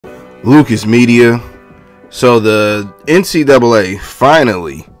Lucas Media. So the NCAA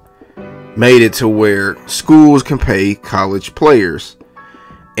finally made it to where schools can pay college players.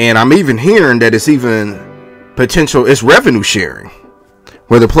 And I'm even hearing that it's even potential, it's revenue sharing,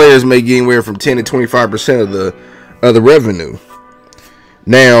 where the players may get anywhere from 10 to 25% of the revenue.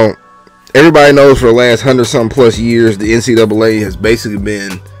 Now, everybody knows for the last 100-something plus years, the NCAA has basically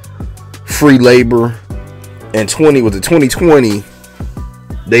been free labor. And 2020,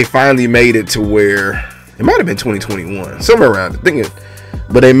 they finally made it to where, it might have been 2021, somewhere around it,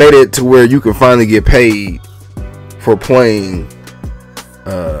 but they made it to where you can finally get paid for playing.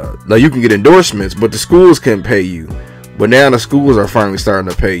 Now you can get endorsements, but the schools can't pay you. But now the schools are finally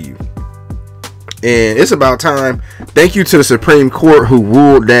starting to pay you. And it's about time. Thank you to the Supreme Court who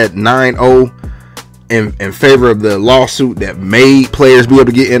ruled that 9-0 in favor of the lawsuit that made players be able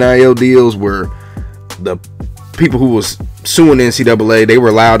to get NIL deals, where the people who was suing the NCAA, they were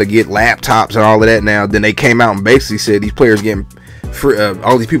allowed to get laptops and all of that now. Then they came out and basically said these players getting free,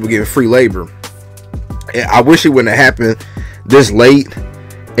 all these people getting free labor. And I wish it wouldn't have happened this late.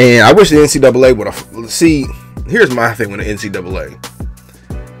 And I wish the NCAA would have. See, here's my thing with the NCAA.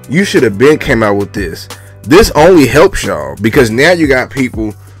 You should have been came out with this. This only helps y'all because now you got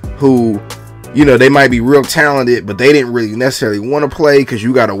people who, you know, they might be real talented, but they didn't really necessarily want to play because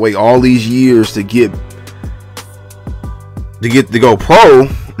you got to wait all these years to get to go pro.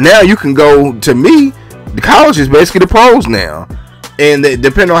 Now you can go, to me, the college is basically the pros now. And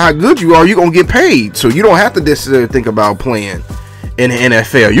depending on how good you are, you're going to get paid. So you don't have to necessarily think about playing in the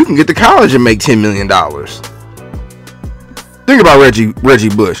NFL. You can get to college and make $10 million. Think about Reggie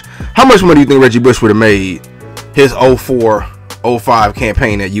Bush. How much money do you think Reggie Bush would have made his 04-05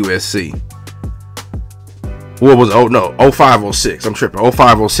 campaign at USC? What was 05-06? I'm tripping.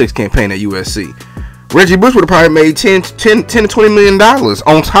 05-06 campaign at USC. Reggie Bush would have probably made $10 to $20 million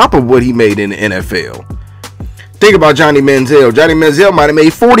on top of what he made in the NFL. Think about Johnny Manziel. Johnny Manziel might have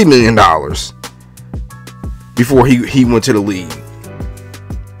made $40 million before he went to the league.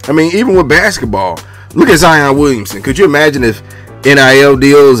 I mean, even with basketball, look at Zion Williamson. Could you imagine if NIL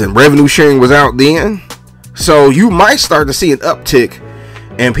deals and revenue sharing was out then? So you might start to see an uptick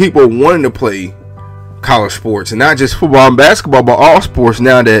in people wanting to play college sports, and not just football and basketball, but all sports,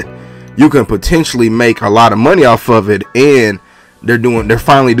 now that you can potentially make a lot of money off of it, and they're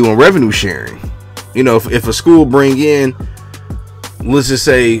finally doing revenue sharing. You know, if a school bring in, let's just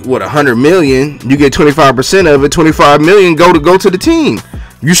say, what, $100 million, you get 25% of it. $25 million go to the team.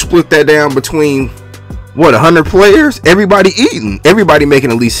 You split that down between, what, 100 players? Everybody eating. Everybody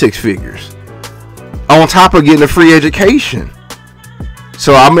making at least six figures. On top of getting a free education.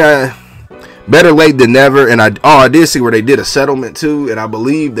 So, I mean, better late than never. And I did see where they did a settlement too. And I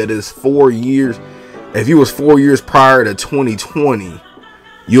believe that it's 4 years. If you was 4 years prior to 2020,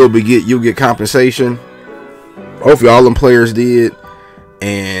 you'll get compensation. Hopefully all them players did.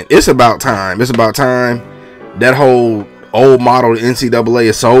 And it's about time. It's about time. That whole old model, the NCAA,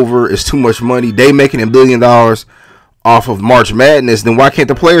 is over. It's too much money. They making $1 billion off of March Madness. Then why can't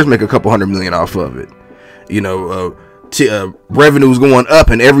the players make a couple $100 million off of it? You know, revenue's going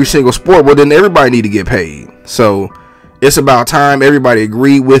up in every single sport. Well, then everybody need to get paid. So it's about time everybody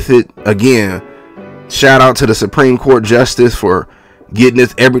agree with it. Again, shout out to the Supreme Court Justice for getting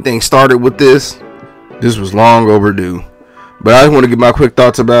everything started with this. This was long overdue. But I just want to get my quick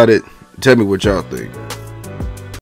thoughts about it. Tell me what y'all think.